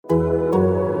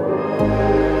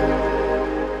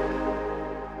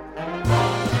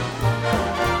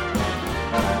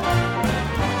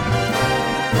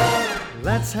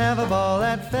Let's have a ball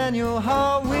at Faneuil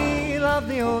Hall. We love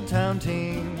the Old Town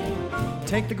team.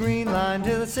 Take the green line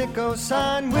to the Sicko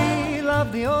sign. We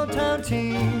love the Old Town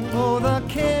team. Oh, the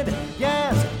kid,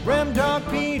 yes, Rem Dog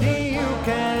PD, you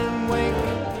can wink.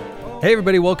 Hey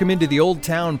everybody, welcome into the Old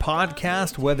Town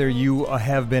Podcast. Whether you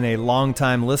have been a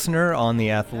long-time listener on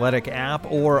the Athletic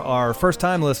app or our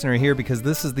first-time listener here, because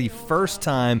this is the first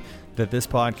time that this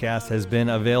podcast has been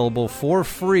available for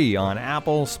free on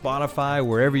Apple, Spotify,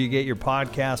 wherever you get your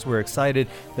podcasts. We're excited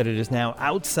that it is now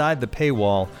outside the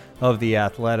paywall of the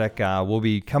Athletic. We'll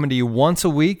be coming to you once a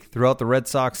week throughout the Red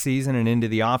Sox season and into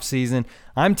the off-season.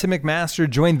 I'm Tim McMaster,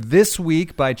 joined this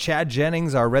week by Chad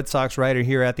Jennings, our Red Sox writer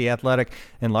here at the Athletic,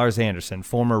 and Lars Anderson,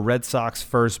 former Red Sox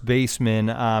first baseman.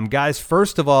 Guys,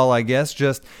 first of all, I guess,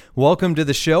 just welcome to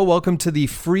the show. Welcome to the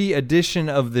free edition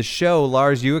of the show.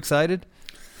 Lars, you excited?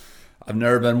 I've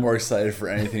never been more excited for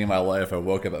anything in my life. I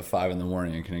woke up at 5 in the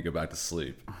morning and couldn't go back to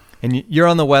sleep. And you're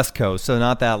on the West Coast, so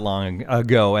not that long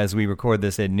ago as we record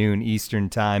this at noon Eastern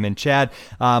time. And Chad,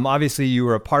 obviously you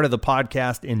were a part of the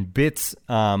podcast in bits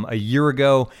a year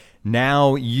ago.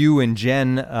 Now you and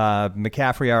Jen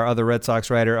McCaffrey, our other Red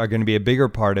Sox writer, are going to be a bigger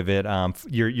part of it.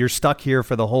 You're stuck here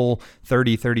for the whole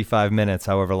 30, 35 minutes,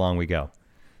 however long we go.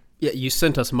 Yeah, you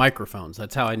sent us microphones.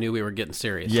 That's how I knew we were getting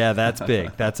serious. Yeah, that's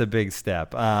big. That's a big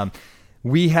step.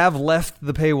 We have left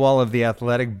the paywall of The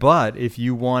Athletic, but if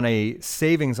you want a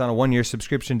savings on a one-year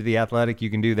subscription to The Athletic, you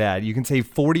can do that. You can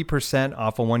save 40%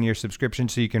 off a one-year subscription,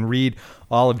 so you can read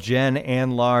all of Jen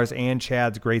and Lars and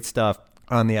Chad's great stuff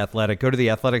on The Athletic. Go to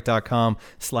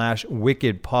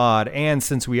theathletic.com/wickedpod. And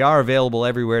since we are available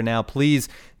everywhere now, please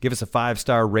give us a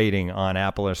 5-star rating on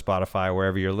Apple or Spotify,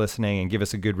 wherever you're listening, and give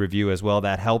us a good review as well.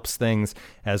 That helps things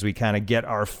as we kind of get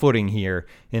our footing here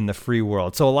in the free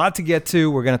world. So a lot to get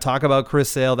to. We're going to talk about Chris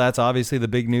Sale. That's obviously the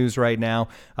big news right now.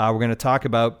 We're going to talk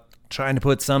about trying to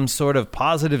put some sort of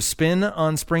positive spin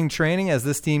on spring training as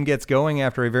this team gets going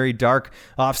after a very dark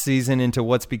offseason into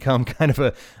what's become kind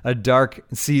of a dark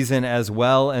season as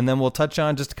well. And then we'll touch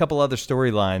on just a couple other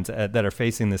storylines that are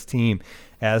facing this team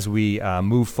as we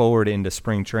move forward into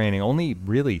spring training. Only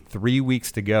really 3 weeks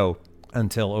to go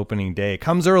until opening day. It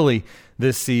comes early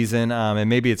this season, and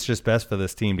maybe it's just best for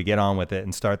this team to get on with it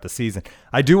and start the season.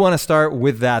 I do want to start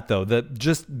with that, though,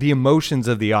 just the emotions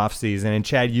of the offseason. And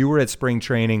Chad, you were at spring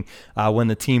training when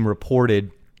the team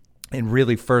reported and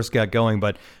really first got going,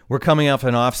 but we're coming off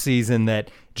an offseason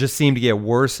that just seemed to get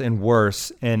worse and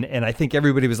worse, and I think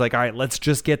everybody was like, all right, let's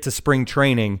just get to spring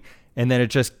training. And then it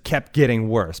just kept getting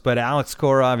worse. But Alex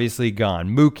Cora obviously gone.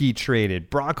 Mookie traded.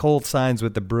 Brock Holt signs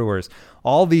with the Brewers.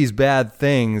 All these bad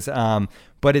things.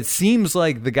 But it seems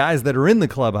like the guys that are in the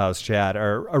clubhouse, Chad,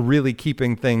 are really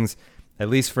keeping things, at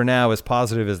least for now, as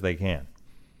positive as they can.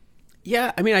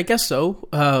 Yeah, I mean, I guess so.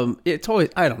 It's always,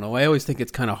 I don't know. I always think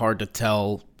it's kind of hard to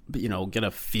tell, get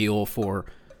a feel for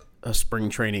a spring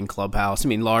training clubhouse. I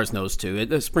mean, Lars knows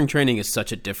too. Spring training is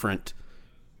such a different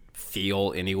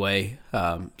feel anyway,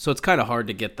 so it's kind of hard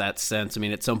to get that sense. I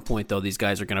mean, at some point though, these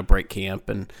guys are going to break camp,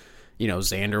 and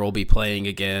Xander will be playing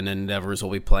again, and Evers will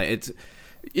be playing. It's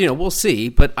we'll see,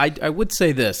 but I would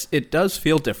say this: it does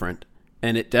feel different,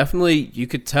 and it definitely, you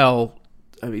could tell.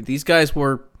 I mean, these guys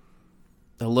were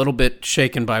a little bit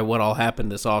shaken by what all happened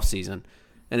this offseason,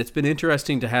 and it's been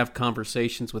interesting to have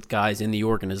conversations with guys in the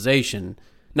organization,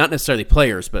 not necessarily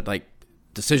players, but like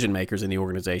decision makers in the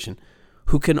organization,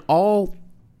 who can all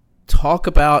talk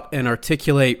about and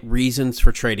articulate reasons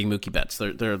for trading Mookie Betts.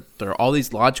 There are all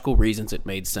these logical reasons it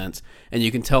made sense, and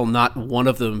you can tell not one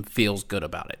of them feels good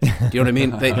about it. Do you know what I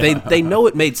mean? They know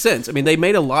it made sense. I mean, they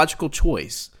made a logical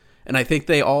choice, and I think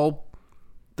they all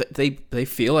they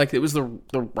feel like it was the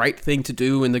right thing to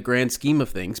do in the grand scheme of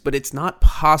things. But it's not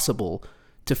possible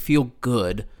to feel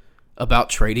good about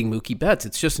trading Mookie Betts.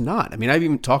 It's just not. I mean, I've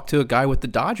even talked to a guy with the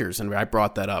Dodgers, and I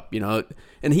brought that up,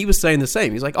 and he was saying the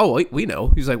same. He's like, oh, we know.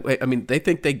 He's like, wait, I mean, they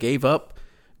think they gave up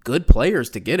good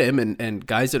players to get him, and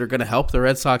guys that are going to help the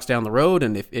Red Sox down the road,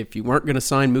 and if you weren't going to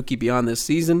sign Mookie beyond this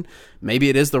season, maybe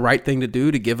it is the right thing to do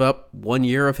to give up 1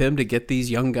 year of him to get these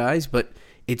young guys, but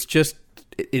it's just,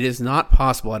 it is not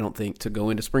possible, I don't think, to go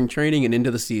into spring training and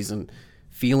into the season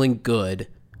feeling good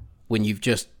when you've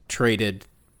just traded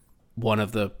one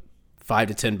of the 5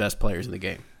 to 10 best players in the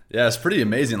game. Yeah, it's pretty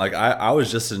amazing. Like I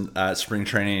was just at spring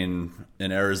training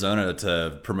in Arizona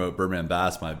to promote Birdman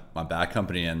Bass, my bat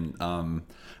company, and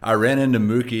I ran into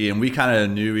Mookie, and we kind of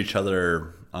knew each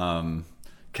other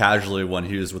casually when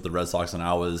he was with the Red Sox and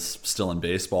I was still in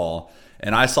baseball.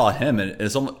 And I saw him, and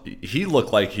he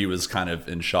looked like he was kind of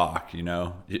in shock.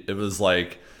 It was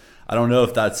like, I don't know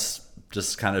if that's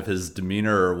just kind of his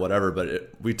demeanor or whatever. But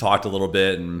we talked a little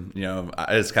bit, and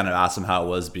I just kind of asked him how it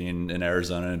was being in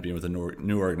Arizona and being with a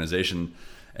new organization,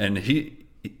 and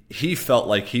he felt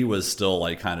like he was still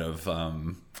like kind of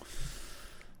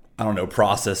I don't know,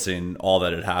 processing all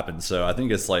that had happened. So I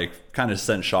think it's like kind of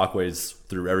sent shockwaves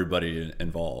through everybody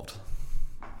involved.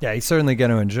 Yeah, he's certainly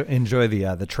going to enjoy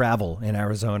the travel in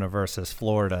Arizona versus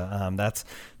Florida.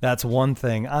 That's one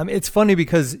thing. It's funny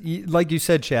because, like you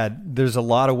said, Chad, there's a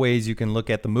lot of ways you can look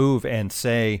at the move and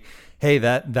say, hey,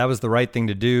 that was the right thing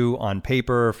to do on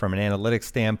paper from an analytics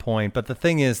standpoint. But the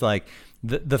thing is, like,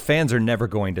 the fans are never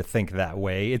going to think that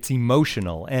way. It's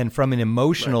emotional. And from an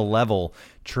emotional level,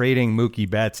 trading Mookie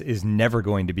Betts is never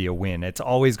going to be a win. It's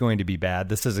always going to be bad.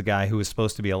 This is a guy who was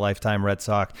supposed to be a lifetime Red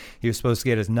Sox. He was supposed to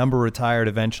get his number retired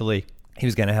eventually. He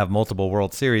was going to have multiple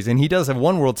World Series. And he does have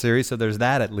one World Series, so there's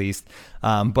that at least.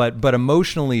 But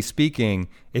emotionally speaking,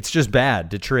 it's just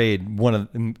bad to trade one of,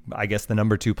 I guess, the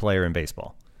number 2 player in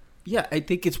baseball. Yeah, I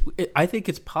think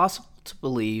it's possible to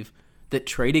believe that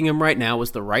trading him right now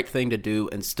was the right thing to do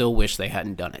and still wish they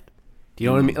hadn't done it. Do you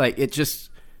know what I mean? Like, it just,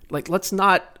 like, let's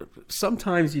not,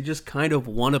 sometimes you just kind of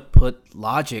want to put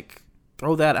logic,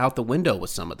 throw that out the window with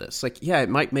some of this. Like, yeah, it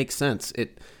might make sense.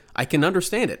 I can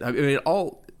understand it. I mean,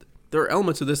 there are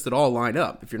elements of this that all line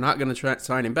up. If you're not going to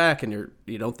sign him back and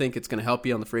you don't think it's going to help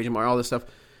you on the free agent market, all this stuff,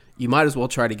 you might as well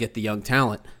try to get the young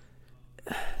talent.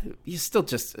 You still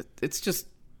it's just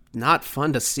not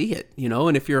fun to see it,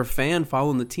 and if you're a fan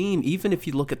following the team, even if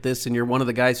you look at this and you're one of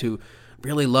the guys who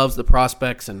really loves the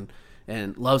prospects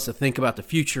and loves to think about the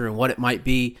future and what it might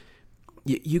be,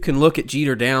 you can look at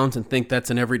Jeter Downs and think that's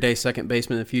an everyday second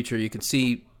baseman in the future. You can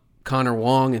see Connor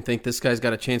Wong and think this guy's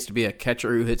got a chance to be a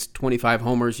catcher who hits 25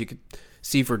 homers. You could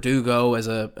see Verdugo as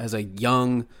a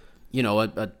young,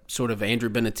 a sort of Andrew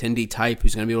Benintendi type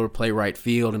who's going to be able to play right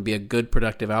field and be a good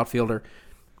productive outfielder.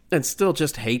 And still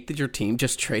just hate that your team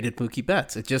just traded Mookie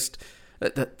Betts. It just,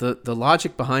 the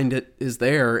logic behind it is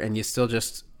there, and you still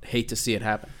just hate to see it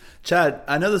happen. Chad,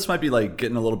 I know this might be like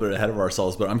getting a little bit ahead of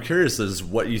ourselves, but I'm curious as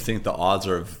what you think the odds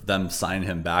of them signing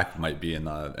him back might be in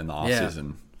the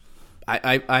offseason.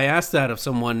 I asked that of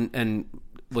someone and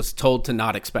was told to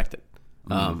not expect it.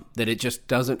 That it just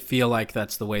doesn't feel like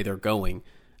that's the way they're going.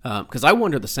 Because I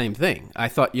wonder the same thing. I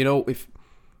thought,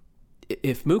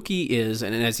 if Mookie is,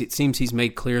 and as it seems he's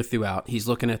made clear throughout, he's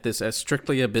looking at this as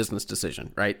strictly a business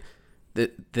decision, right?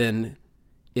 Then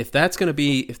if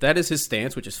that is his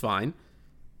stance, which is fine,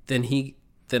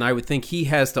 then I would think he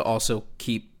has to also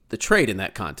keep the trade in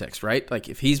that context, right? Like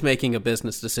if he's making a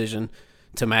business decision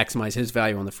to maximize his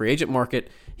value on the free agent market,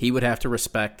 he would have to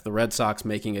respect the Red Sox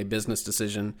making a business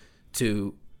decision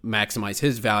to maximize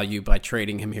his value by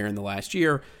trading him here in the last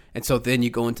year. And so then you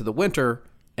go into the winter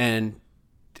and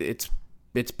it's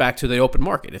back to the open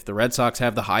market. If the Red Sox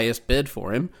have the highest bid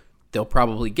for him, they'll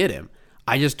probably get him.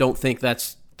 I just don't think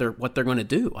that's what they're going to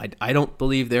do. I don't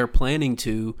believe they're planning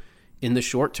to, in the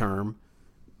short term,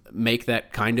 make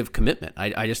that kind of commitment.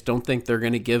 I just don't think they're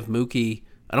going to give Mookie,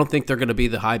 I don't think they're going to be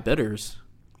the high bidders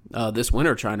this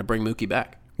winter trying to bring Mookie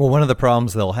back. Well, one of the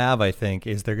problems they'll have, I think,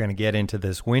 is they're going to get into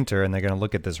this winter and they're going to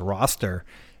look at this roster,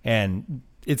 and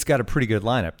it's got a pretty good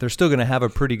lineup. They're still going to have a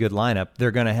pretty good lineup.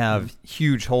 They're going to have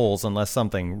huge holes unless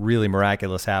something really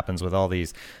miraculous happens with all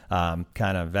these kind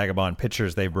of vagabond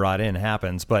pitchers they brought in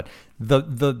happens. But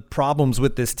the problems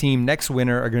with this team next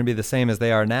winter are going to be the same as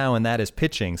they are now, and that is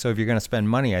pitching. So if you're going to spend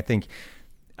money,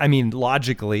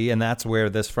 logically, and that's where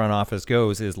this front office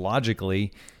goes, is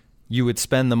logically you would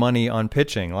spend the money on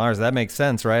pitching. Lars, that makes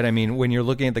sense, right? I mean, when you're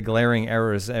looking at the glaring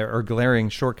errors or glaring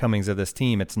shortcomings of this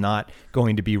team, it's not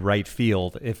going to be right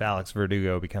field if Alex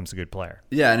Verdugo becomes a good player.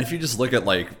 Yeah, and if you just look at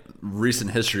like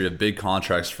recent history of big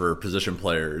contracts for position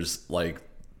players, like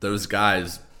those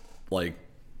guys, like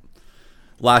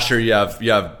last year you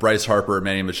have Bryce Harper,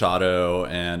 Manny Machado,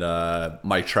 and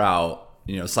Mike Trout,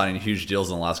 signing huge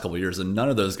deals in the last couple of years, and none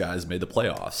of those guys made the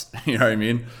playoffs. You know what I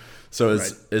mean? So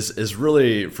it's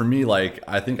really, for me, like,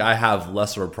 I think I have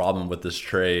less of a problem with this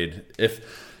trade. If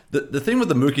the thing with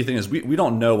the Mookie thing is we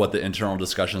don't know what the internal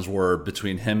discussions were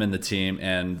between him and the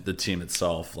team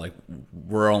itself. Like,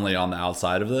 we're only on the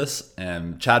outside of this,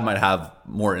 and Chad might have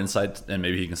more insight and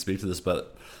maybe he can speak to this,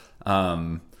 but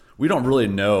we don't really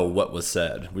know what was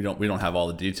said. We don't have all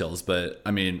the details, but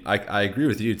I mean, I agree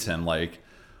with you, Tim. Like,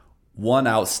 one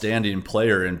outstanding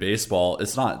player in baseball,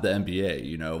 it's not the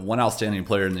NBA. One outstanding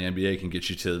player in the NBA can get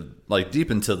you to like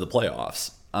deep into the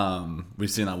playoffs.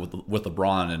 We've seen that with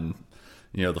LeBron and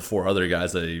the 4 other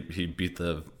guys that he beat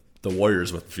the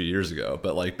Warriors with a few years ago.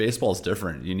 But like, baseball is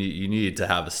different. You need to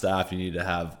have a staff. You need to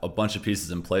have a bunch of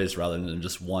pieces in place rather than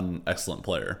just one excellent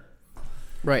player.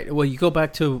 Right. Well, you go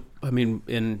back to, I mean,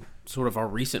 in sort of our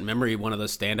recent memory, one of the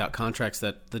standout contracts,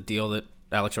 that the deal that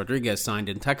Alex Rodriguez signed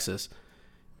in Texas.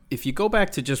 If you go back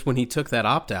to just when he took that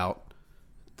opt-out,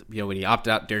 when he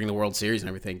opted out during the World Series and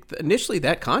everything, initially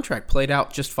that contract played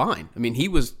out just fine. I mean, he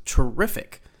was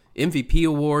terrific. MVP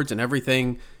awards and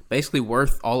everything, basically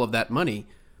worth all of that money.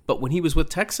 But when he was with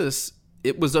Texas,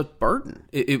 it was a burden.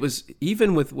 It was,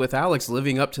 even with Alex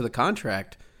living up to the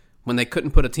contract, when they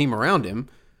couldn't put a team around him,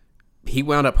 he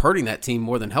wound up hurting that team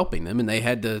more than helping them, and they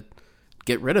had to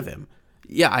get rid of him.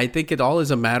 Yeah, I think it all is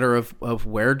a matter of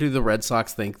where do the Red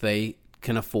Sox think they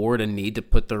can afford and need to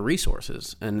put their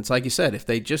resources. And it's like you said, if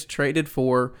they just traded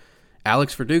for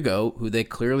Alex Verdugo, who they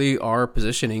clearly are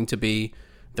positioning to be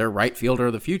their right fielder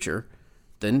of the future,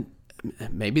 then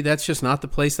maybe that's just not the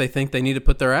place they think they need to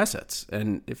put their assets.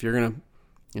 And if you're going to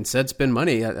instead spend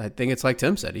money, I think it's like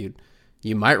Tim said,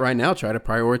 you might right now try to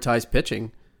prioritize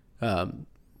pitching,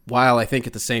 while I think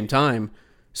at the same time,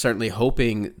 certainly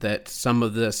hoping that some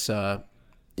of this, the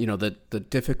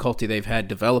difficulty they've had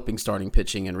developing starting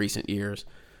pitching in recent years,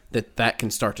 that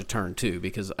can start to turn too.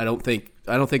 Because I don't think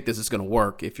this is going to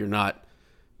work if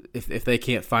if they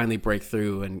can't finally break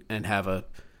through and have a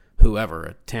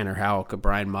Tanner Houck, a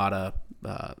Brian Mata,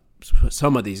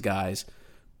 some of these guys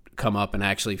come up and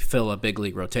actually fill a big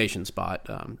league rotation spot.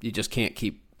 You just can't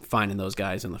keep finding those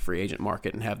guys in the free agent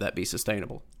market and have that be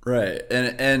sustainable. Right.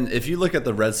 And if you look at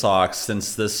the Red Sox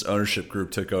since this ownership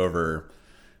group took over,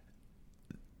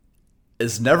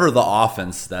 it's never the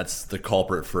offense that's the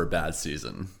culprit for a bad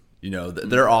season.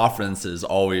 Their offense is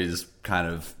always kind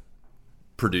of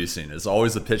producing. It's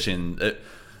always the pitching.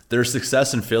 Their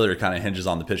success and failure kind of hinges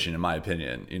on the pitching, in my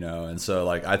opinion. And so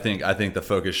like I think the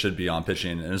focus should be on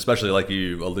pitching, and especially like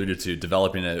you alluded to,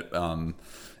 developing it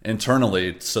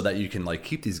internally so that you can like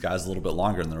keep these guys a little bit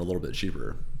longer and they're a little bit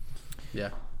cheaper. Yeah.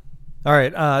 All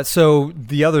right. So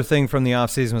the other thing from the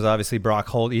offseason was obviously Brock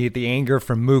Holt. The anger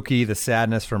from Mookie, the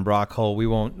sadness from Brock Holt. We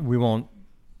won't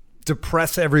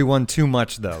depress everyone too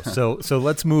much though. So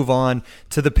let's move on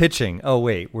to the pitching. Oh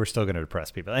wait, we're still going to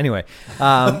depress people. Anyway,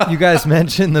 you guys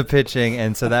mentioned the pitching,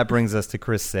 and so that brings us to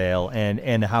Chris Sale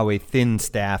and how a thin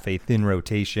staff, a thin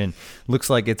rotation looks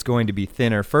like it's going to be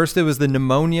thinner. First, it was the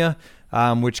pneumonia,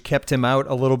 which kept him out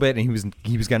a little bit, and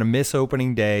he was going to miss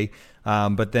opening day.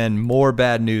 But then more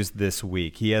bad news this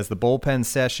week. He has the bullpen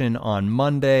session on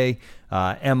Monday,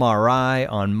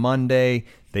 MRI on Monday.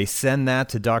 They send that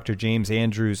to Dr. James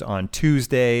Andrews on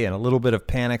Tuesday, and a little bit of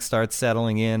panic starts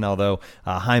settling in, although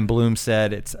Chaim Bloom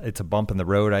said it's a bump in the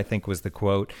road, I think was the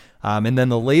quote. And then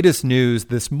the latest news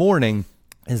this morning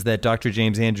is that Dr.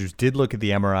 James Andrews did look at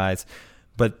the MRIs,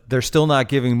 but they're still not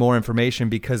giving more information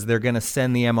because they're going to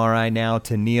send the MRI now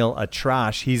to Neil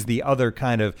Atrash. He's the other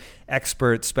kind of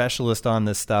expert specialist on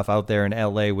this stuff out there in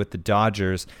L.A. with the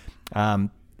Dodgers. And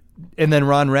then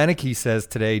Ron Renicky says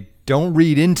today, don't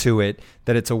read into it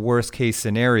that it's a worst-case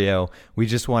scenario. We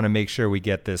just want to make sure we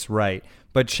get this right.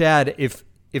 But, Chad, if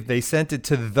they sent it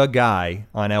to the guy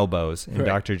on elbows in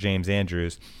Dr. James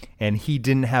Andrews and he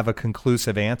didn't have a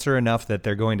conclusive answer enough that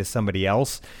they're going to somebody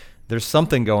else, there's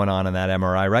something going on in that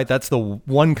MRI, right? That's the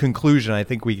one conclusion I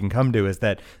think we can come to, is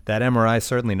that MRI is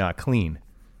certainly not clean.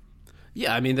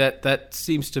 Yeah, I mean, that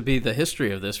seems to be the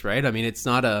history of this, right? I mean, it's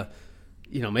not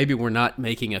maybe we're not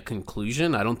making a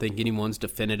conclusion. I don't think anyone's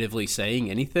definitively saying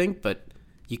anything, but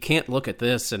you can't look at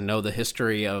this and know the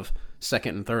history of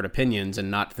second and third opinions and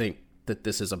not think that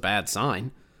this is a bad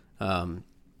sign.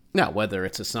 Now, whether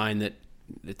it's a sign that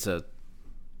it's a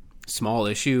small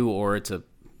issue or it's a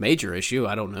major issue,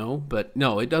 I don't know, but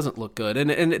no, it doesn't look good.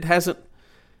 And it hasn't,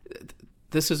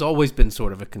 this has always been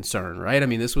sort of a concern, right? I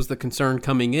mean, this was the concern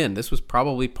coming in. This was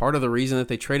probably part of the reason that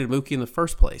they traded Mookie in the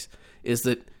first place, is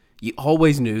that you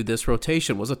always knew this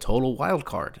rotation was a total wild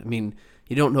card. I mean,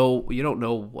 you don't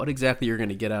know what exactly you're going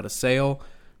to get out of Sale.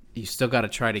 You still got to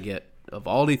try to get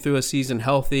Eovaldi through a season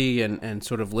healthy and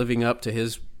sort of living up to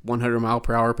his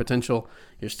 100-mile-per-hour potential.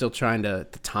 You're still trying to,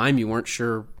 at the time, you weren't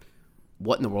sure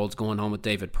what in the world's going on with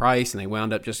David Price, and they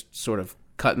wound up just sort of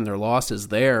cutting their losses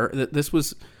there. This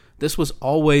was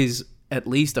always at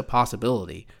least a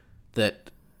possibility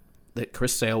that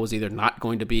Chris Sale was either not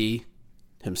going to be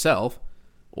himself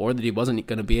or that he wasn't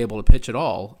going to be able to pitch at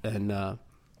all. And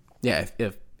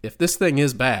if this thing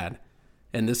is bad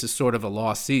and this is sort of a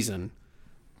lost season,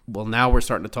 well, now we're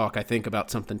starting to talk, I think, about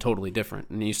something totally different.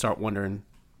 And you start wondering,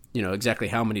 exactly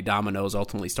how many dominoes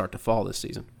ultimately start to fall this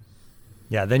season.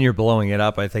 Yeah, then you're blowing it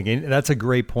up, I think. And that's a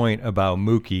great point about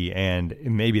Mookie, and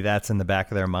maybe that's in the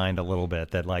back of their mind a little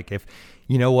bit, that like if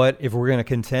we're going to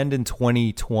contend in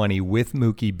 2020 with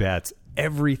Mookie Betts,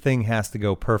 everything has to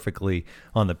go perfectly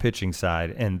on the pitching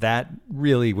side. And that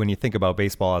really, when you think about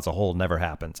baseball as a whole, never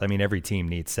happens. I mean, every team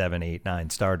needs 7, 8, 9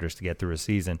 starters to get through a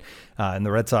season. And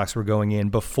the Red Sox were going in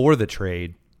before the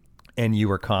trade, and you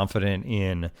were confident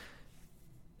in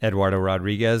Eduardo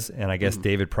Rodriguez and I guess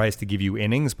David Price to give you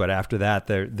innings. But after that,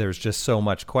 there's just so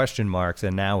much question marks.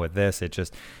 And now with this,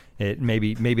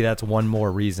 maybe that's one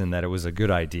more reason that it was a good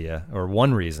idea, or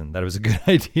one reason that it was a good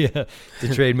idea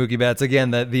to trade Mookie Betts. Again,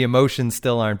 the emotions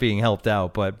still aren't being helped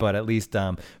out, but at least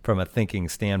from a thinking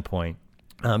standpoint.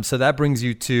 So that brings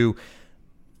you to,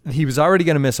 he was already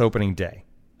going to miss opening day.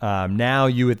 Now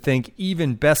you would think,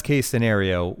 even best case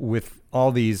scenario, with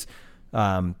all these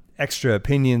extra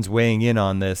opinions weighing in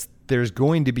on this, there's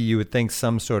going to be, you would think,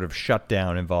 some sort of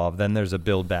shutdown involved. Then there's a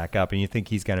build back up, and you think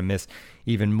he's going to miss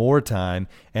even more time.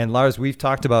 And Lars, we've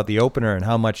talked about the opener and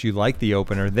how much you like the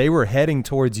opener. They were heading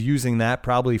towards using that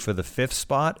probably for the 5th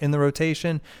spot in the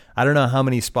rotation. I don't know how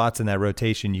many spots in that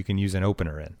rotation you can use an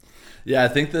opener in. Yeah, I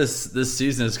think this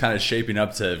season is kind of shaping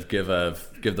up to give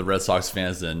the Red Sox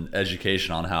fans an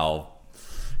education on how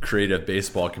creative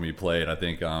baseball can be played. I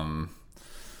think we're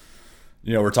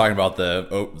talking about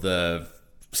the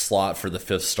slot for the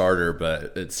 5th starter,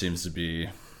 but it seems to be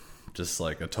just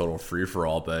like a total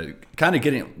free-for-all. But kind of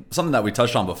getting something that we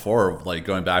touched on before, like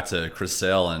going back to Chris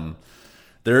Sale, and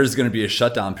there is going to be a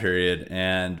shutdown period.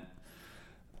 And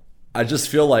I just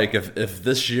feel like if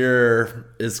this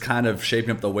year is kind of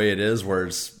shaping up the way it is, where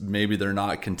it's maybe they're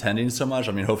not contending so much,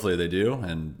 I mean, hopefully they do,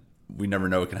 and we never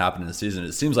know what can happen in the season.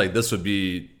 It seems like this would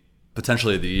be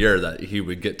potentially the year that he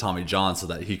would get Tommy John so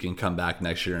that he can come back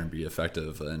next year and be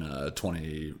effective in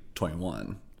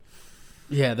 2021.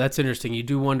 Yeah, that's interesting. You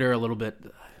do wonder a little bit.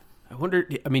 I wonder,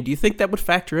 I mean, do you think that would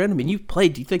factor in? I mean, you've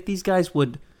played. Do you think these guys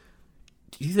would,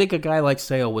 do you think a guy like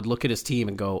Sale would look at his team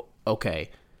and go, okay,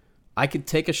 I could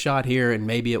take a shot here and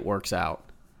maybe it works out?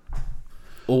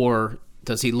 Or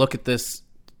does he look at this,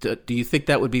 do you think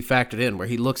that would be factored in, where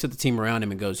he looks at the team around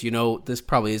him and goes, this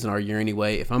probably isn't our year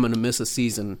anyway. If I'm going to miss a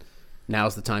season,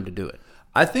 now's the time to do it?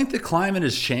 I think the climate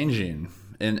is changing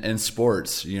in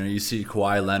sports. You see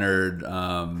Kawhi Leonard,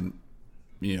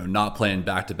 not playing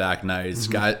back-to-back nights.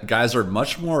 Guys are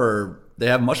much more, they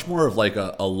have much more of like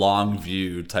a long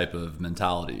view type of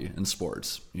mentality in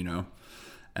sports,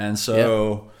 And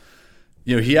so,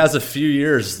 he has a few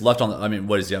years left on,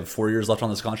 what does he have, 4 years left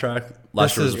on this contract?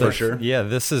 Last year was the first year? Yeah,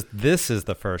 this is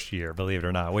the first year, believe it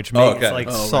or not, which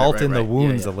makes salt in the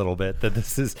wounds a little bit, that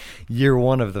this is year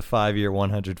one of the 5-year,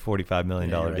 $145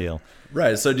 million deal.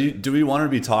 Right. So do we want to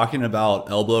be talking about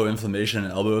elbow inflammation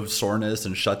and elbow soreness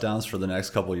and shutdowns for the next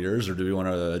couple of years, or do we want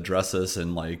to address this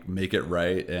and like make it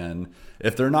right? And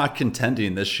if they're not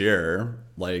contending this year,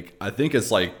 I think it's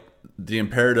like the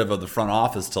imperative of the front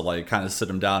office to like kind of sit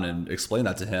him down and explain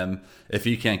that to him if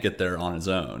he can't get there on his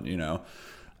own.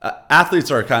 Athletes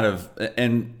are kind of,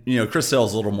 and Chris Sale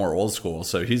is a little more old school,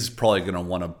 so he's probably going to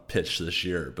want to pitch this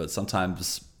year, but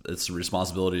sometimes it's the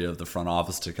responsibility of the front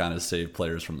office to kind of save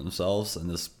players from themselves, and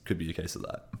this could be a case of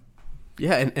that.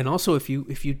 Yeah, and also if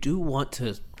you do want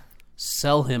to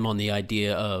sell him on the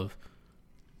idea of,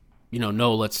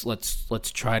 no,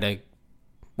 let's try to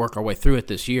work our way through it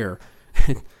this year.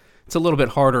 It's a little bit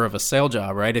harder of a sale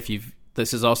job, right?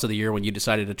 This is also the year when you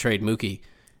decided to trade Mookie,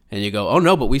 and you go, oh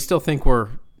no, but we still think we're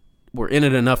in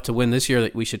it enough to win this year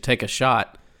that we should take a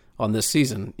shot on this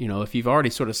season. If you've already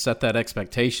sort of set that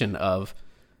expectation of,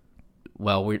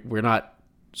 well, we're not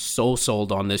so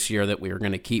sold on this year that we are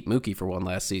going to keep Mookie for one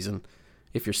last season.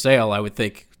 If you're Sale, I would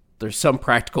think there's some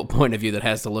practical point of view that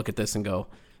has to look at this and go,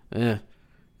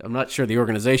 I'm not sure the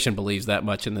organization believes that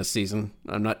much in this season.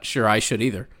 I'm not sure I should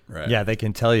either. Right. Yeah, they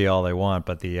can tell you all they want,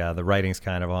 but the writing's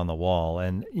kind of on the wall.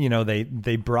 And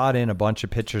they brought in a bunch of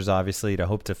pitchers, obviously, to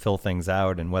hope to fill things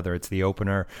out, and whether it's the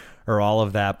opener or all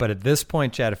of that. But at this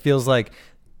point, Chad, it feels like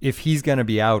if he's going to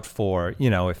be out for,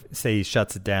 if say he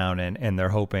shuts it down and they're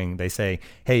hoping, they say,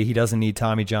 hey, he doesn't need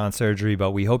Tommy John surgery,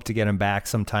 but we hope to get him back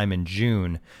sometime in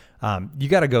June. You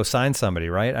got to go sign somebody,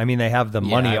 right? I mean, they have the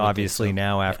money obviously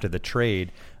now after the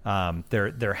trade.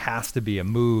 There has to be a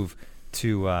move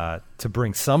to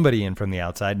bring somebody in from the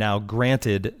outside. Now,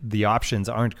 granted, the options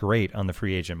aren't great on the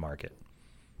free agent market.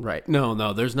 Right.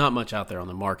 No, there's not much out there on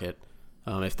the market.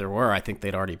 If there were, I think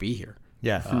they'd already be here.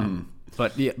 Yeah.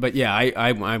 But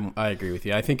I agree with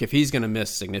you. I think if he's going to miss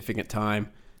significant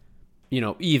time,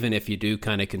 even if you do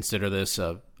kind of consider this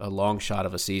a long shot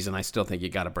of a season, I still think you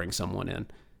got to bring someone in.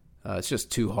 It's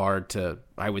just too hard to,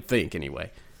 I would think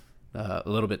anyway, a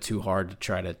little bit too hard to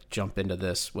try to jump into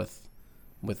this with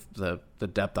the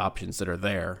depth options that are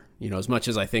there. As much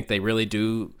as I think they really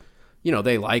do,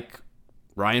 they like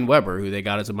Ryan Weber, who they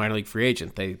got as a minor league free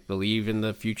agent. They believe in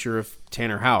the future of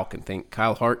Tanner Houck and think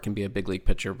Kyle Hart can be a big league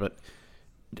pitcher. But,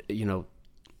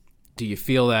 do you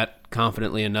feel that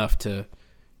confidently enough to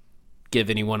give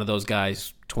any one of those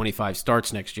guys 25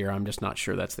 starts next year? I'm just not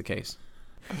sure that's the case.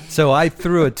 So I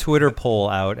threw a Twitter poll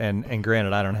out, and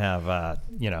granted, I don't have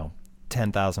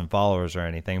 10,000 followers or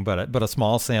anything, but a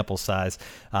small sample size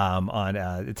on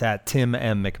it's at Tim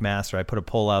M. McMaster. I put a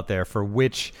poll out there for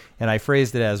which, and I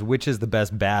phrased it as, which is the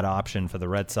best bad option for the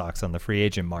Red Sox on the free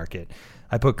agent market.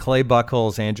 I put Clay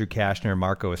Buchholz, Andrew Cashner,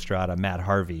 Marco Estrada, Matt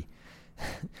Harvey.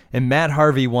 And Matt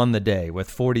Harvey won the day with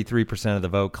 43% of the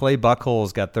vote. Clay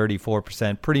Buchholz got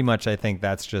 34%. Pretty much, I think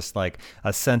that's just like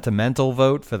a sentimental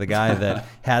vote for the guy that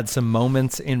had some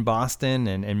moments in Boston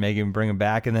and make him bring him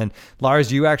back. And then,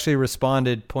 Lars, you actually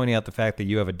responded pointing out the fact that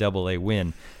you have a Double-A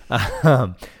win.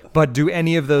 But do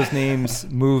any of those names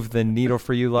move the needle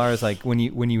for you, Lars? Like when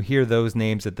you hear those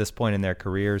names at this point in their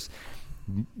careers,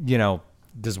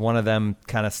 does one of them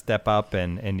kind of step up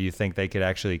and do you think they could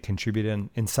actually contribute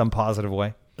in some positive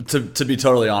way? To be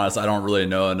totally honest, I don't really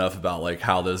know enough about like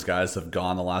how those guys have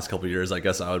gone the last couple of years. I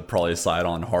guess I would probably side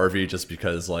on Harvey just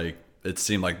because like it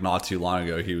seemed like not too long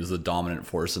ago he was the dominant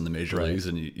force in the major leagues,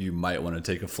 and you might want to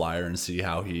take a flyer and see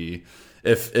how he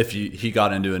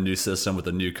got into a new system with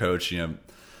a new coach. You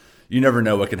never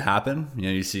know what can happen.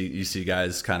 You see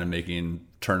guys kind of making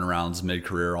turnarounds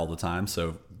mid-career all the time,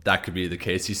 so that could be the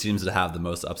case. He seems to have the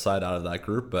most upside out of that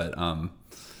group, but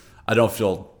I don't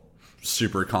feel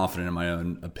super confident in my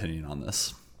own opinion on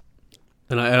this.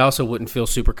 And I also wouldn't feel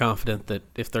super confident that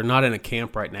if they're not in a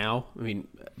camp right now, I mean,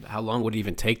 how long would it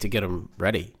even take to get them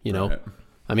ready, Right.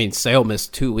 I mean, Sale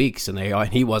missed 2 weeks, and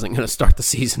he wasn't going to start the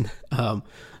season.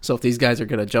 So if these guys are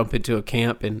going to jump into a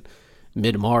camp in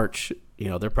mid-March,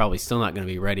 they're probably still not going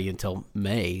to be ready until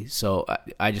May. So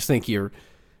I just think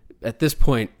at this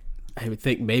point, I would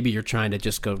think maybe you're trying to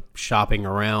just go shopping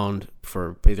around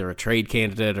for either a trade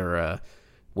candidate or a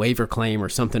waiver claim or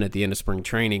something at the end of spring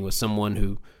training with someone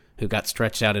who got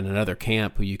stretched out in another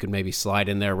camp who you could maybe slide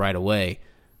in there right away.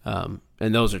 And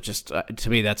those are just, to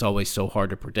me, that's always so hard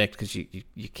to predict because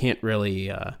you can't really,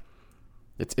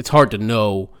 it's hard to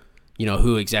know,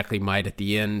 who exactly might at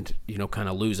the end, kind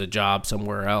of lose a job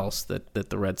somewhere else that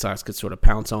the Red Sox could sort of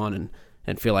pounce on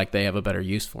and feel like they have a better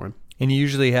use for him. And you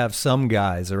usually have some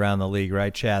guys around the league,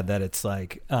 right, Chad, that it's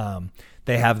like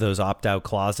they have those opt-out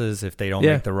clauses if they don't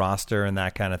make the roster and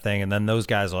that kind of thing. And then those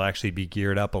guys will actually be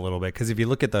geared up a little bit. Because if you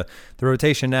look at the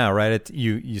rotation now, right,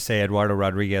 you say Eduardo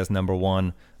Rodriguez, number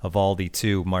 1, Eovaldi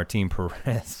 2, Martin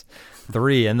Perez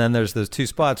 3. And then there's those 2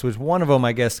 spots, which one of them,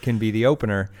 I guess, can be the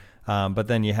opener. But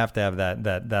then you have to have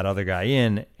that other guy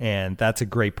in. And that's a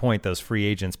great point. Those free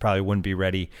agents probably wouldn't be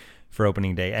ready for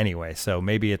opening day anyway. So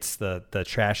maybe it's the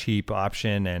trash heap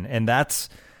option. And that's,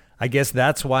 I guess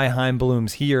that's why Chaim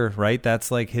Bloom's here, right? That's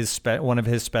like one of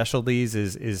his specialties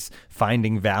is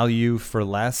finding value for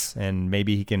less, and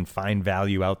maybe he can find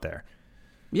value out there.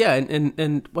 Yeah.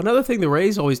 And one other thing the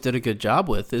Rays always did a good job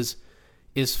with is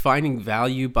finding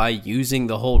value by using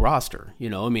the whole roster.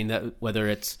 I mean, that whether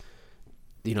it's,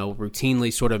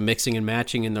 routinely sort of mixing and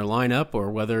matching in their lineup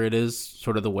or whether it is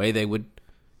sort of the way they would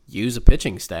use a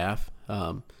pitching staff.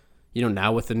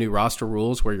 Now with the new roster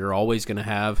rules where you're always going to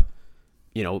have,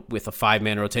 with a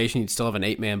 5-man rotation, you'd still have an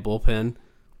 8-man bullpen.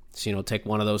 So, take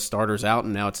one of those starters out,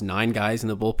 and now it's 9 guys in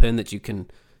the bullpen that you can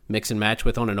mix and match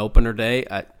with on an opener day.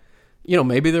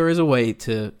 Maybe there is a way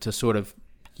to sort of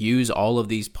use all of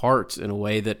these parts in a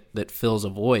way that fills a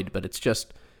void, but it's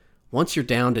just once you're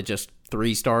down to just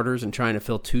 3 starters and trying to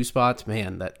fill 2 spots,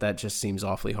 man, that just seems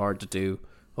awfully hard to do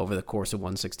over the course of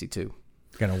 162.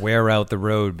 Going to wear out the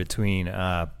road between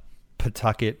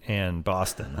Pawtucket and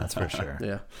Boston, that's for sure.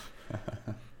 Yeah.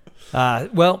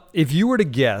 Well, if you were to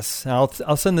guess,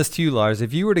 I'll send this to you, Lars.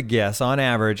 If you were to guess, on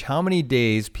average, how many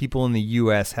days people in the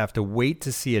U.S. have to wait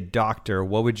to see a doctor,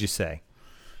 what would you say?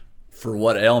 For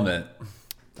what ailment?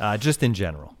 Just in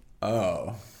general.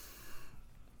 Oh.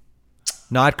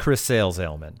 Not Chris Sale's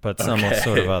ailment, but some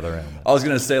sort of other ailment. I was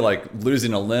going to say like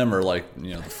losing a limb or like,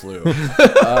 the flu.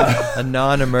 A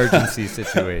non-emergency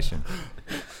situation.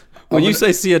 When you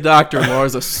say see a doctor,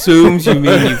 Lars assumes you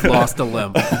mean you've lost a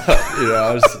limb.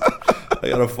 I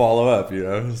got to follow up,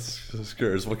 Just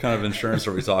curious. What kind of insurance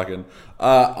are we talking?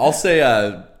 I'll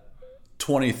say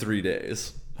 23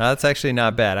 days. That's actually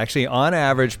not bad. Actually, on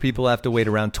average, people have to wait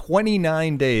around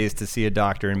 29 days to see a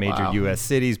doctor in major U.S.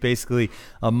 cities, basically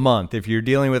a month. If you're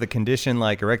dealing with a condition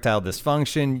like erectile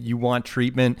dysfunction, you want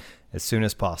treatment as soon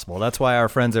as possible. That's why our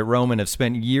friends at Roman have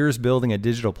spent years building a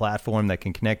digital platform that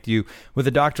can connect you with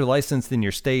a doctor licensed in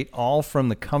your state, all from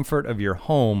the comfort of your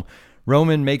home.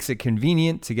 Roman makes it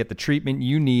convenient to get the treatment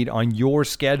you need on your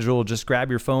schedule. Just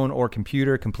grab your phone or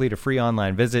computer, complete a free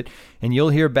online visit, and you'll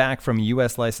hear back from a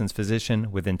U.S. licensed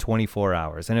physician within 24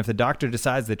 hours. And if the doctor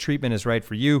decides the treatment is right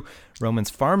for you, Roman's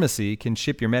Pharmacy can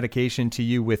ship your medication to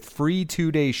you with free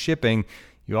 2-day shipping.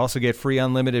 You also get free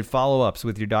unlimited follow-ups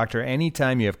with your doctor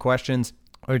anytime you have questions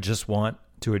or just want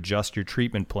to adjust your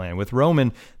treatment plan. With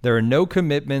Roman, there are no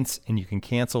commitments and you can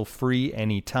cancel free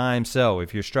anytime. So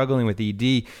if you're struggling with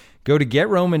ED, go to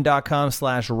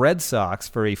GetRoman.com/Red Sox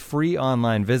for a free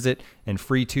online visit and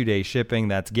free 2-day shipping.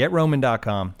 That's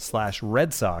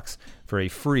GetRoman.com/Red Sox for a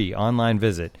free online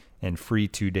visit and free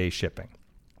 2-day shipping.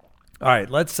 All right,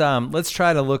 let's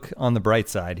try to look on the bright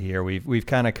side here. We've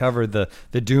kind of covered the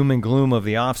doom and gloom of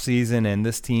the offseason and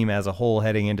this team as a whole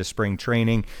heading into spring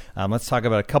training. Let's talk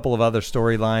about a couple of other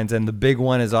storylines, and the big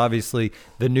one is obviously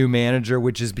the new manager,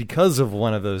 which is because of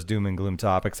one of those doom and gloom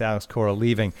topics, Alex Cora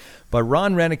leaving. But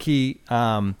Ron Roenicke,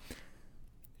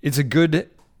 it's a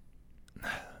good...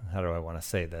 How do I want to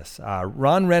say this?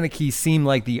 Ron Roenicke seemed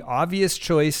like the obvious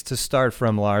choice to start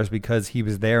from, Lars, because he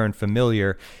was there and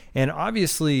familiar. And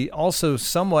obviously also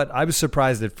somewhat, I was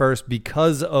surprised at first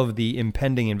because of the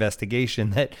impending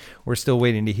investigation that we're still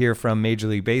waiting to hear from Major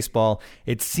League Baseball.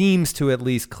 It seems to at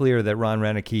least clear that Ron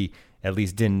Roenicke at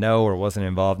least didn't know or wasn't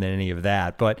involved in any of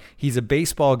that. But he's a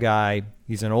baseball guy.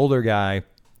 He's an older guy.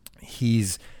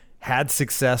 He's had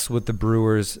success with the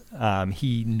Brewers.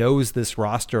 He knows this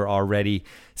roster already.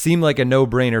 Seemed like a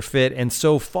no-brainer fit. And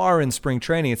so far in spring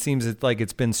training, it seems like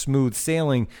it's been smooth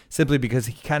sailing simply because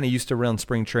he kind of used to run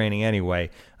spring training anyway.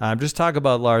 Just talk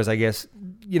about, Lars, I guess,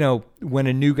 when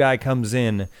a new guy comes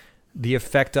in, the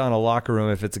effect on a locker room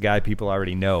if it's a guy people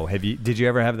already know. Did you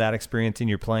ever have that experience in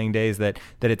your playing days that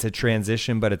it's a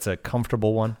transition, but it's a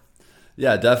comfortable one?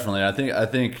 Yeah, definitely. I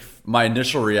think my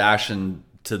initial reaction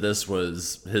to this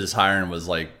was his hiring was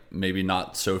like maybe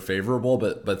not so favorable,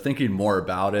 but thinking more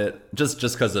about it just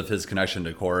because of his connection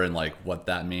to Cora and like what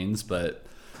that means. But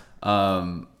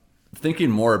thinking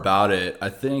more about it, I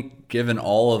think given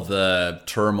all of the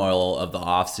turmoil of the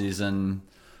offseason,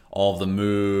 all of the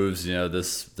moves,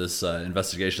 this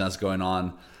investigation that's going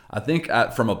on, I think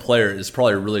from a player, it's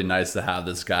probably really nice to have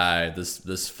this guy,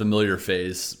 this familiar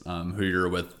face who you're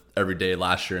with every day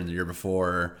last year and the year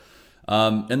before,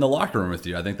 in the locker room with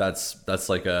you. I think that's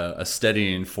like a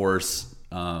steadying force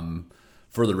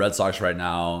for the Red Sox right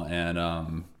now, and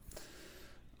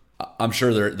I'm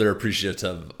sure they're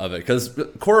appreciative of it because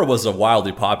Cora was a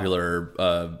wildly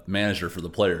popular manager for the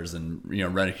players, and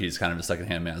Roenicke is kind of a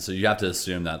secondhand man, so you have to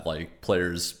assume that like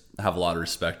players have a lot of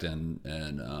respect and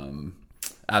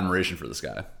admiration for this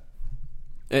guy.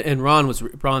 And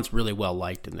Ron's really well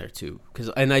liked in there too,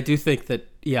 and I do think that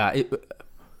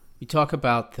you talk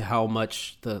about how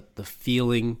much the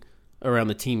feeling around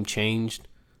the team changed.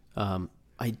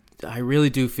 I really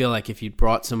do feel like if you'd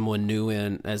brought someone new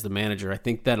in as the manager, I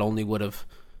think that only would have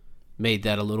made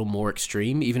that a little more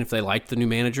extreme. Even if they liked the new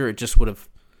manager, you just would have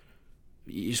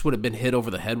been hit over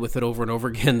the head with it over and over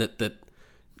again. That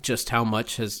just how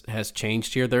much has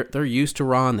changed here. They're used to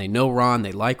Ron. They know Ron.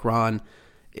 They like Ron.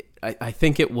 I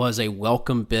think it was a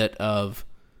welcome bit of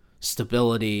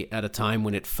stability at a time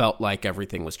when it felt like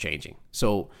everything was changing.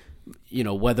 So,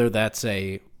 whether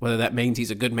that means he's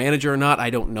a good manager or not, I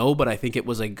don't know, but I think it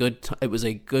was a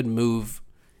good move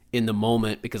in the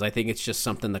moment, because I think it's just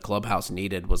something the clubhouse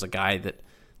needed, was a guy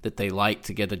that they liked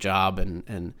to get the job,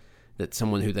 and that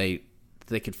someone who they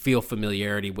could feel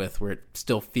familiarity with, where it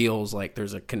still feels like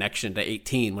there's a connection to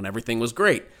 18 when everything was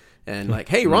great. And like,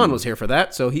 hey, Ron was here for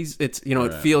that. So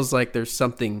it feels like there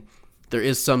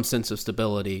is some sense of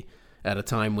stability at a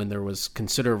time when there was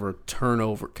considerable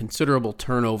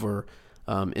turnover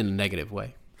in a negative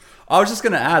way. I was just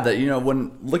going to add that,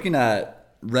 when looking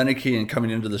at Roenicke and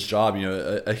coming into this job,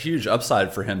 a huge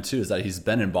upside for him too is that he's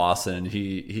been in Boston.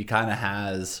 He kind of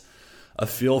has a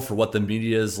feel for what the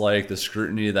media is like, the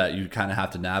scrutiny that you kind of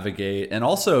have to navigate, and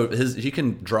also he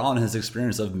can draw on his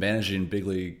experience of managing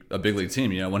a big league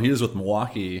team. When he was with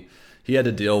Milwaukee, he had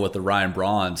to deal with the Ryan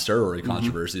Braun steroid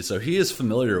controversy, so he is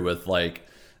familiar with like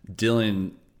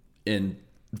dealing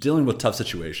with tough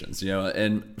situations.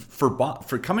 And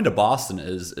for coming to Boston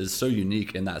is so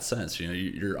unique in that sense.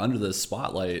 You're under this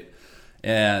spotlight,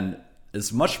 and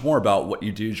it's much more about what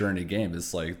you do during a game.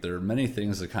 It's like there are many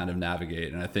things to kind of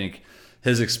navigate, and I think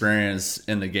his experience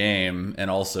in the game and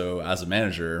also as a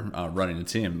manager running a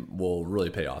team will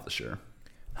really pay off this year.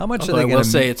 How much I will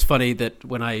say it's funny that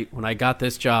when I got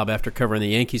this job after covering the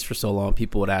Yankees for so long,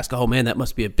 people would ask, "Oh man, that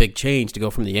must be a big change to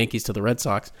go from the Yankees to the Red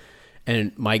Sox."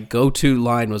 And my go-to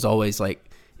line was always like,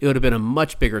 "It would have been a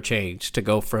much bigger change to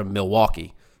go from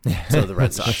Milwaukee So the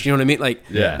Red Sox, you know what I mean? Like,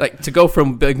 Yeah. like to go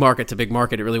from big market to big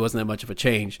market, it really wasn't that much of a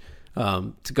change.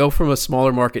 To go from a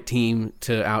smaller market team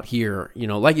to out here, you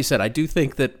know, like you said, I do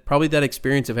think that probably that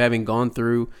experience of having gone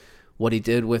through what he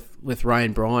did with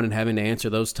Ryan Braun and having to answer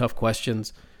those tough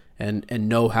questions and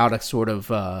know how to sort of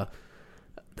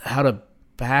how to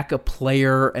back a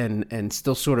player and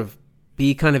still sort of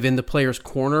be kind of in the player's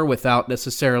corner without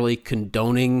necessarily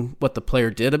condoning what the player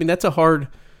did. I mean, that's a hard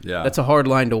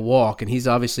line to walk, and he's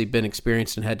obviously been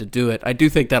experienced and had to do it. I do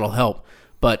think that'll help,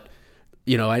 but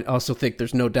you know, I also think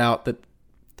there's no doubt that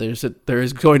there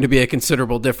is going to be a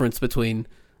considerable difference between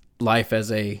life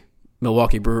as a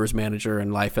Milwaukee Brewers manager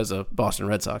and life as a Boston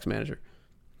Red Sox manager.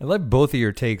 I like both of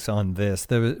your takes on this.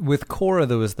 With Cora,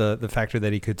 there was the factor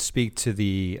that he could speak to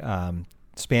the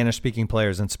Spanish-speaking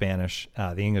players in Spanish,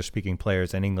 the English-speaking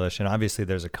players in English, and obviously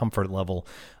there's a comfort level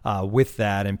with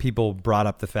that, and people brought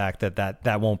up the fact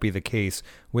that won't be the case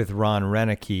with Ron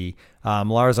Renneke.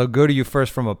 Lars, I'll go to you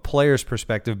first from a player's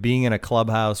perspective. Being in a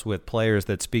clubhouse with players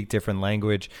that speak different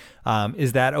language,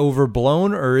 is that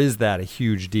overblown, or is that a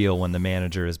huge deal when the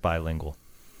manager is bilingual?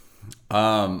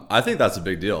 I think that's a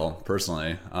big deal,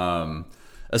 personally.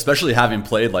 Especially having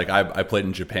played, like I played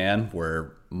in Japan,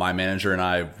 where my manager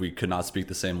and we could not speak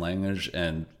the same language,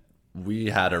 and we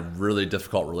had a really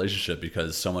difficult relationship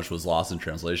because so much was lost in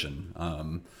translation.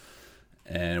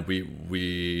 And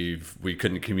we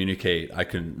couldn't communicate. I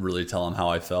couldn't really tell him how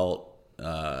I felt,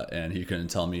 and he couldn't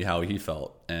tell me how he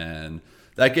felt. And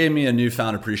that gave me a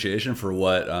newfound appreciation for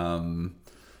what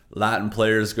Latin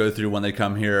players go through when they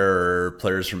come here, or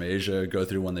players from Asia go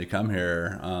through when they come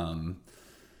here.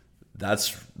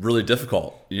 That's really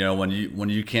difficult, you know, when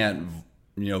you can't,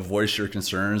 you know, voice your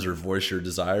concerns or voice your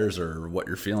desires or what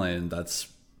you're feeling. That's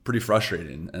pretty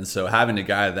frustrating. And so having a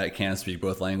guy that can speak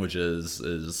both languages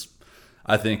is,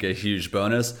 I think, a huge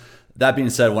bonus. That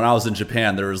being said, when I was in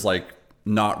Japan, there was like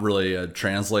not really a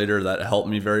translator that helped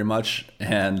me very much.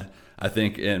 And I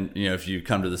think if you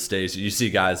come to the States, you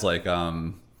see guys like,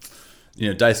 Daisuke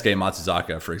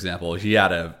Matsuzaka, for example. He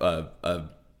had a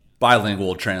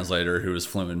bilingual translator who was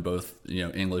fluent in both, you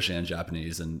know, English and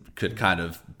Japanese, and could kind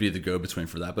of be the go-between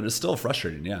for that. But it's still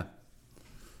frustrating, yeah.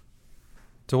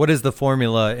 So what is the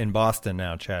formula in Boston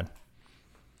now, Chad?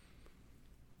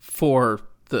 For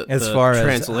the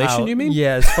translation, you mean?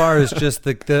 Yeah, as far as just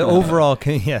the overall,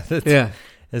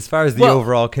 as far as the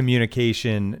overall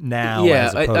communication now. Yeah,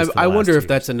 as opposed to I wonder if years.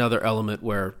 that's another element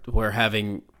where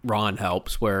having Ron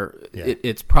helps, where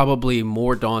it's probably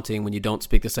more daunting when you don't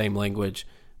speak the same language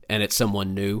and it's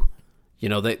someone new. You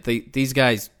know, these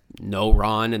guys know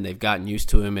Ron and they've gotten used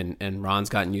to him, and Ron's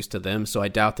gotten used to them. So I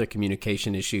doubt their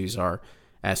communication issues are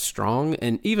as strong.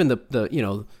 And even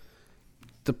the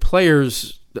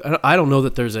players, I don't know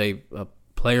that there's a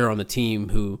player on the team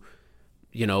who,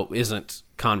 you know, isn't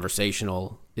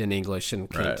conversational in English and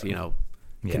can,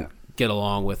 can get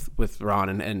along with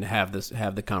Ron and have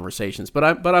the conversations.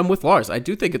 But I'm with Lars. I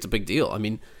do think it's a big deal. I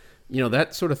mean, you know,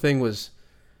 that sort of thing was.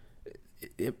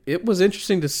 It was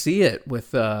interesting to see it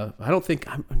with. I don't think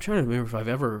I'm trying to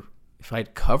remember if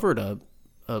I'd covered a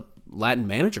Latin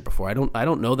manager before. I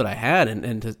don't know that I had,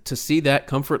 and to see that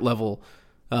comfort level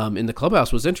in the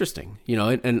clubhouse was interesting. You know,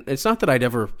 and it's not that I'd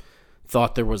ever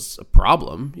thought there was a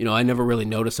problem. You know, I never really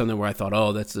noticed something where I thought,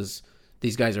 oh,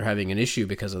 these guys are having an issue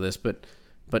because of this.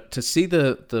 But to see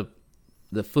the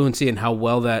fluency and how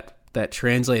well that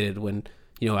translated when,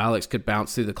 you know, Alex could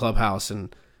bounce through the clubhouse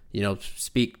and, you know,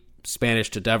 speak Spanish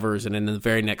to Devers, and in the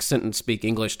very next sentence speak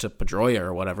English to Pedroia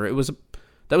or whatever.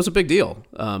 That was a big deal.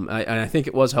 I think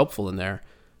it was helpful in there.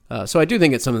 So I do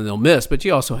think it's something they'll miss. But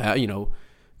you also have, you know,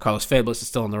 Carlos Fabulous is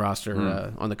still on the roster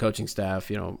on the coaching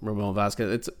staff. You know, Ramon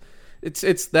Vasquez.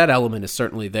 It's that element is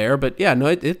certainly there. But yeah, no,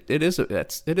 it is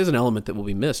an element that will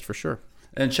be missed for sure.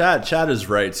 And Chad is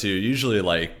right too. Usually,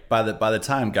 like by the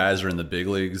time guys are in the big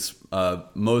leagues,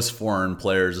 most foreign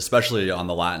players, especially on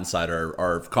the Latin side,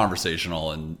 are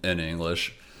conversational in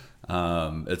English.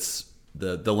 It's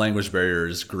the language barrier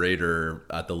is greater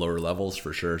at the lower levels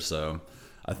for sure. So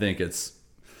I think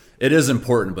it is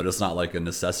important, but it's not like a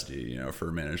necessity, you know, for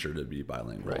a manager to be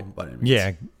bilingual. Right. By any means.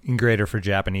 Yeah, and greater for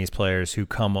Japanese players who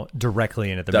come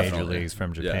directly into the Definitely. major leagues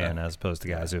from Japan, as opposed to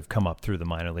guys who have come up through the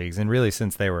minor leagues. And really,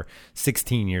 since they were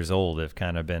 16 years old, have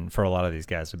kind of been, for a lot of these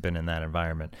guys, have been in that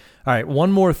environment. All right,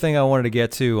 one more thing I wanted to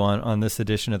get to on this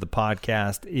edition of the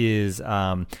podcast is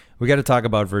we got to talk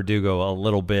about Verdugo a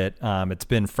little bit. It's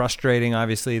been frustrating,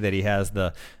 obviously, that he has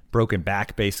the broken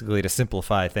back, basically, to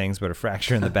simplify things, but a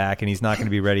fracture in the back, and he's not going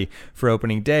to be ready for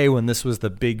opening day when this was the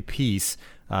big piece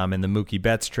in the Mookie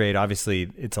Betts trade.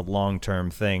 Obviously, it's a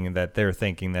long-term thing that they're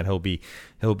thinking that he'll be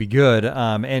good.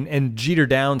 And Jeter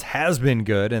Downs has been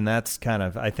good, and that's kind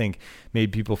of, I think,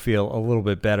 made people feel a little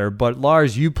bit better. But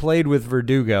Lars, you played with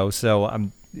Verdugo, so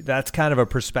that's kind of a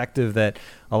perspective that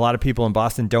a lot of people in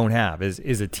Boston don't have,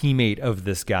 is a teammate of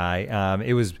this guy.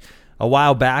 It was a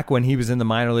while back when he was in the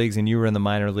minor leagues and you were in the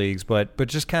minor leagues, but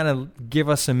just kind of give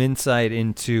us some insight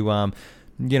into,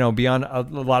 beyond a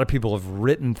lot of people have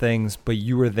written things, but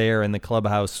you were there in the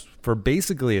clubhouse for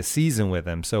basically a season with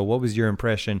him. So what was your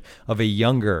impression of a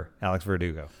younger Alex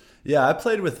Verdugo? Yeah, I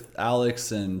played with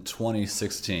Alex in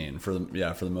 2016 for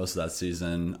the most of that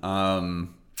season.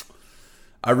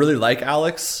 I really like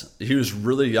Alex. He was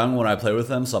really young when I played with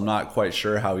him, so I'm not quite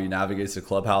sure how he navigates the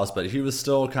clubhouse, but he was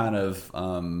still kind of,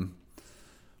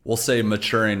 we'll say,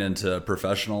 maturing into a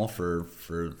professional for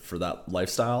that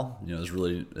lifestyle. It was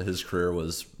really, his career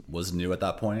was new at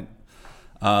that point.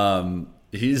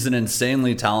 He's an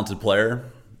insanely talented player.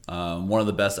 One of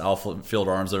the best outfield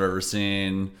arms I've ever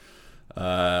seen.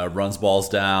 Runs balls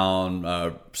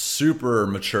down, super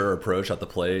mature approach at the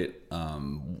plate,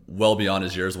 well beyond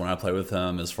his years when I play with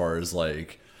him, as far as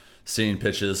like seeing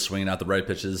pitches, swinging at the right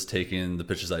pitches, taking the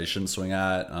pitches that he shouldn't swing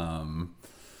at,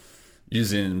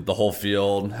 using the whole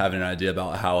field, having an idea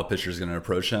about how a pitcher is going to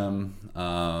approach him.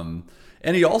 And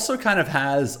he also kind of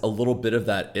has a little bit of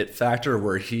that it factor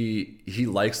where he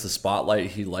likes the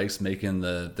spotlight, he likes making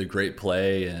the great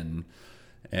play, and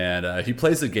he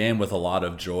plays the game with a lot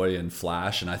of joy and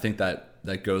flash, and I think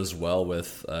that goes well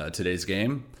with today's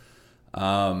game.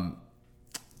 I'm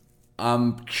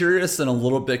curious and a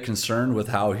little bit concerned with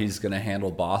how he's going to handle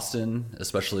Boston,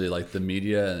 especially like the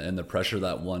media and the pressure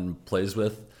that one plays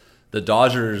with. The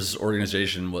Dodgers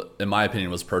organization, in my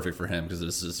opinion, was perfect for him because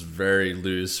it's just very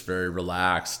loose, very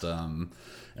relaxed. And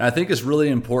I think it's really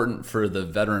important for the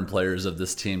veteran players of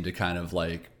this team to kind of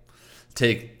like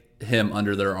take him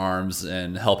under their arms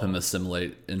and help him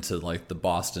assimilate into like the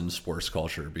Boston sports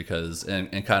culture, because and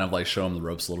kind of like show him the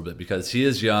ropes a little bit, because he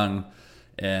is young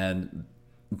and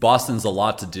Boston's a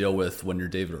lot to deal with when you're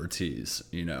David Ortiz,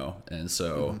 and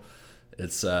so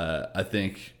it's I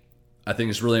think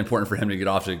it's really important for him to get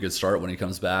off to a good start when he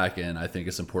comes back, and I think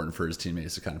it's important for his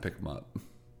teammates to kind of pick him up.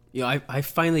 I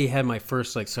finally had my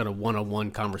first like sort of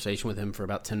one-on-one conversation with him for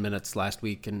about 10 minutes last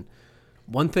week, and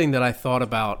one thing that I thought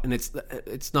about, and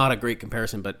it's not a great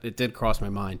comparison, but it did cross my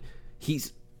mind.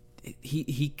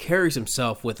 He carries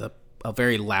himself with a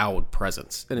very loud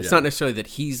presence, and it's not necessarily that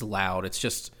he's loud. It's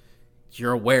just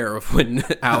you're aware of when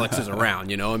Alex is around.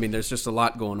 There's just a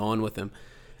lot going on with him,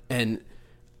 and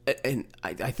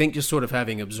I think just sort of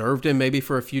having observed him maybe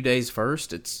for a few days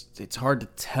first, it's hard to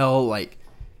tell. Like,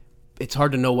 it's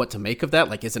hard to know what to make of that.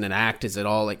 Like, is it an act? Is it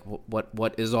all like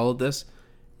what is all of this?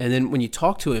 And then when you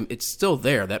talk to him, it's still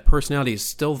there. That personality is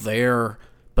still there,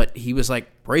 but he was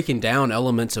like breaking down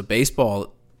elements of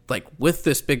baseball, like with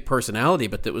this big personality,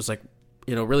 but that was like,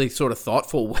 really sort of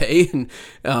thoughtful way. And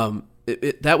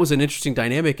that was an interesting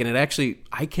dynamic. And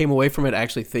I came away from it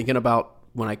actually thinking about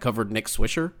when I covered Nick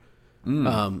Swisher,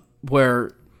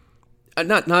 where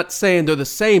not saying they're the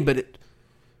same,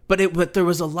 but there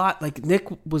was a lot, like Nick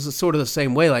was sort of the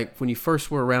same way. Like when you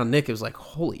first were around Nick, it was like,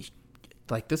 holy,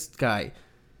 like this guy,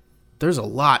 there's a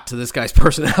lot to this guy's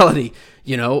personality,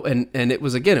 and it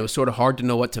was sort of hard to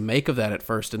know what to make of that at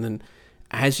first. And then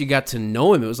as you got to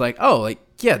know him, it was like, oh, like,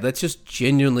 yeah, that's just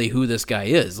genuinely who this guy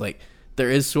is. Like there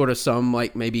is sort of some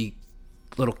like maybe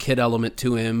little kid element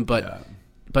to him, but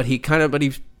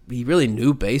he really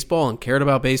knew baseball and cared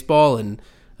about baseball. And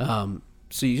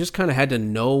so you just kind of had to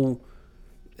know,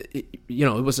 it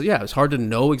was hard to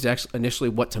know exactly initially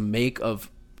what to make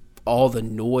of all the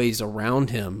noise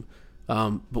around him.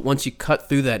 But once you cut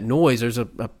through that noise, there's a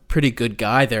pretty good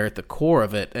guy there at the core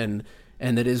of it, and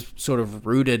that is sort of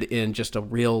rooted in just a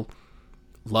real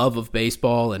love of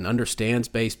baseball and understands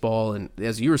baseball. And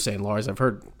as you were saying, Lars, I've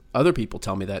heard other people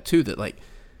tell me that too, that like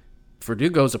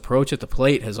Verdugo's approach at the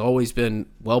plate has always been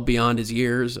well beyond his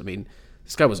years. I mean,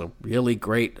 this guy was a really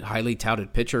great, highly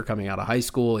touted pitcher coming out of high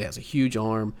school. He has a huge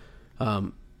arm.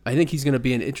 I think he's going to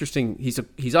be an interesting.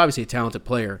 He's obviously a talented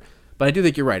player. But I do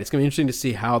think you're right. It's going to be interesting to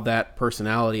see how that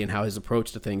personality and how his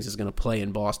approach to things is going to play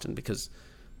in Boston, because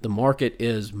the market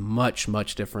is much,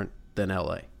 much different than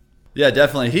LA. Yeah,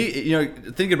 definitely. He,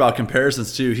 thinking about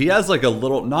comparisons too, he has like a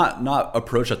little, not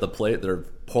approach at the plate. They're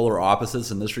polar opposites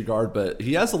in this regard, but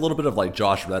he has a little bit of like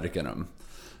Josh Reddick in him,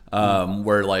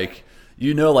 where like,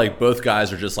 like both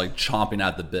guys are just like chomping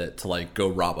at the bit to like go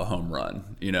rob a home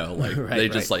run, like they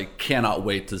just like cannot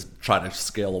wait to try to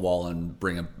scale a wall and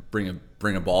bring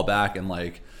a ball back. And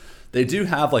like they do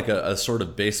have like a sort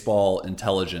of baseball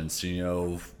intelligence,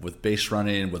 with base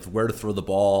running, with where to throw the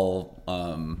ball,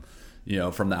 from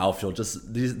the outfield.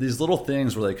 Just these little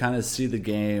things where they kind of see the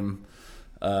game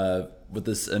with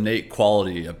this innate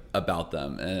quality about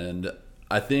them. And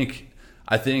I think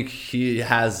he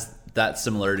has that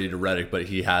similarity to Reddick, but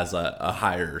he has a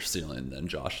higher ceiling than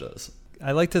Josh does.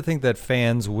 I like to think that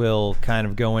fans will kind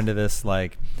of go into this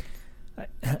like,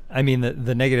 I mean,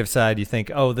 the negative side, you think,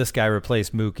 oh, this guy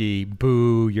replaced Mookie.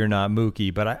 Boo, you're not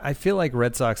Mookie. But I feel like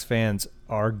Red Sox fans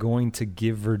are going to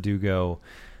give Verdugo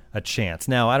a chance.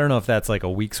 Now, I don't know if that's like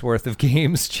a week's worth of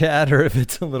games, Chad, or if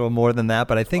it's a little more than that.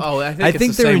 But I think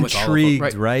they're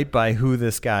intrigued, right, by who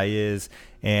this guy is.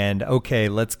 And, okay,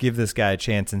 let's give this guy a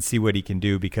chance and see what he can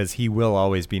do, because he will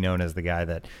always be known as the guy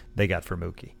that they got for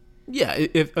Mookie. Yeah,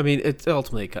 it's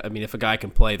ultimately, if a guy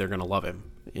can play, they're going to love him.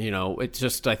 It's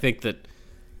just, I think that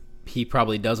he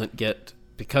probably doesn't get,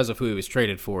 because of who he was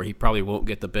traded for, he probably won't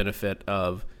get the benefit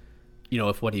of,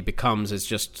 if what he becomes is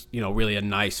just, really a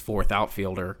nice fourth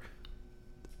outfielder,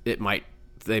 they might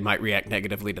react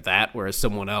negatively to that, whereas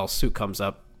someone else who comes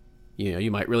up,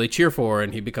 you might really cheer for,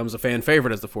 and he becomes a fan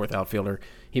favorite as the fourth outfielder,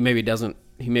 he maybe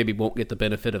won't get the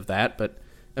benefit of that. But,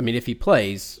 if he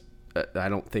plays, I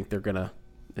don't think they're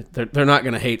not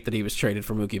going to hate that he was traded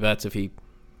for Mookie Betts if he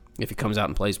comes out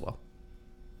and plays well.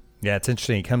 Yeah, it's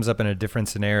interesting. He comes up in a different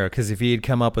scenario, because if he had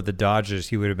come up with the Dodgers,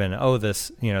 he would have been,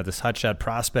 this hotshot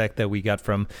prospect that we got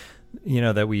from,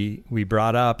 that we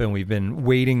brought up, and we've been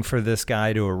waiting for this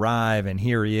guy to arrive, and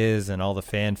here he is, and all the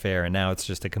fanfare, and now it's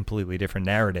just a completely different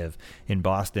narrative in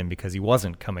Boston because he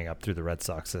wasn't coming up through the Red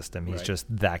Sox system. He's just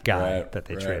that guy that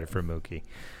they traded for Mookie.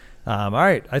 All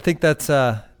right, I think that's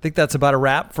about a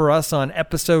wrap for us on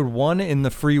episode 1 in the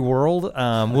free world.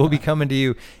 We'll be coming to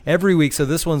you every week. So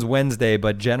this one's Wednesday,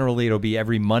 but generally it'll be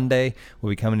every Monday. We'll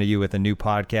be coming to you with a new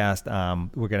podcast.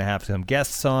 We're going to have some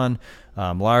guests on.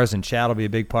 Lars and Chad will be a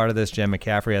big part of this. Jen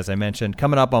McCaffrey, as I mentioned.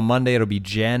 Coming up on Monday, it'll be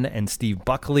Jen and Steve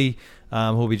Buckley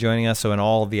who will be joining us. So in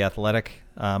all of the athletic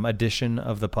edition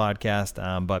of the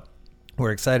podcast, but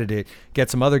we're excited to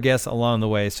get some other guests along the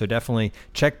way, so definitely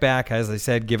check back. As I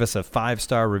said, give us a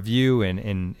 5-star review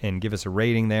and give us a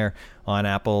rating there on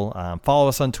Apple. Follow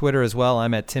us on Twitter as well.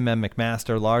 I'm at Tim M.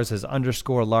 McMaster. Lars is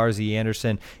 _Lars E.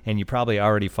 Anderson, and you probably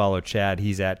already follow Chad.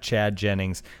 He's at Chad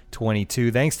Jennings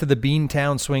 22. Thanks to the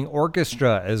Beantown Swing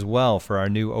Orchestra as well for our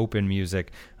new open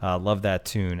music. Love that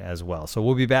tune as well. So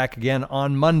we'll be back again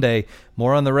on Monday,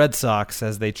 more on the Red Sox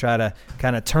as they try to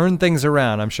kind of turn things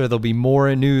around. I'm sure there'll be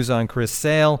more news on Chris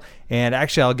Sale. And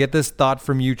actually, I'll get this thought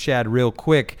from you, Chad, real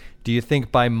quick. Do you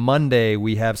think by Monday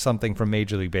we have something from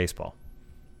Major League Baseball?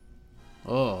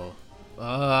 No.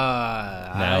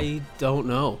 I don't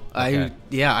know.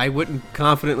 Okay. I wouldn't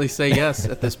confidently say yes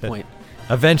at this point.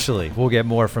 Eventually, we'll get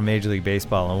more from Major League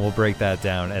Baseball, and we'll break that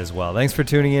down as well. Thanks for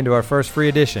tuning in to our first free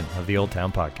edition of the Old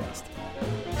Town Podcast.